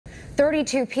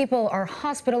32 people are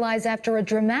hospitalized after a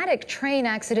dramatic train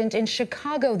accident in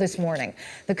Chicago this morning.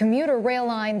 The commuter rail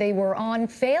line they were on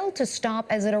failed to stop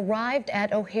as it arrived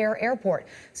at O'Hare Airport.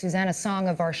 Susanna Song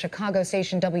of our Chicago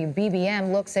station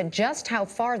WBBM looks at just how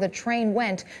far the train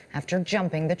went after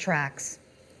jumping the tracks.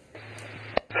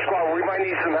 Squad, we might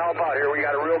need some help out here. We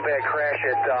got a real bad crash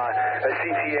at a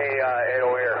CTA at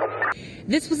O'Hare.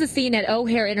 This was a scene at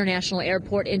O'Hare International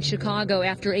Airport in Chicago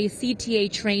after a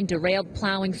CTA train derailed,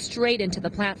 plowing straight into the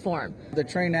platform. The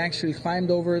train actually climbed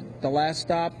over the last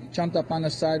stop, jumped up on the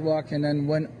sidewalk, and then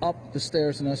went up the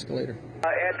stairs and escalator.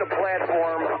 At the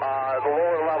platform, the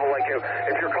lower level, like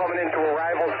if you're coming into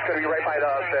arrival, it's going to be right by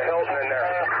the Hilton in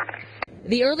there.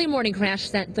 The early morning crash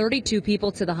sent 32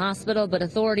 people to the hospital, but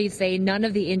authorities say none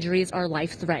of the injuries are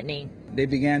life-threatening. They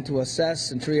began to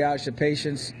assess and triage the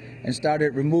patients and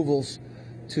started removals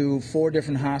to 4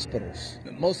 different hospitals.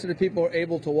 Most of the people were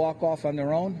able to walk off on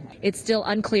their own. It's still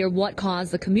unclear what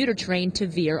caused the commuter train to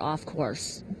veer off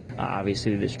course.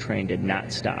 Obviously, this train did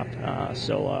not stop,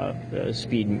 so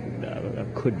speed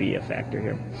could be a factor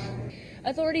here.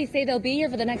 Authorities say they'll be here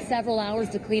for the next several hours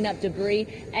to clean up debris.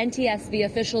 NTSB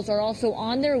officials are also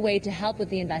on their way to help with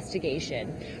the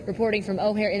investigation. Reporting from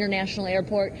O'Hare International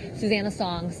Airport, Susanna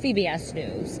Song, CBS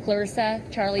News. Clarissa,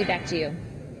 Charlie, back to you.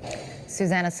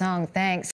 Susanna Song, thanks.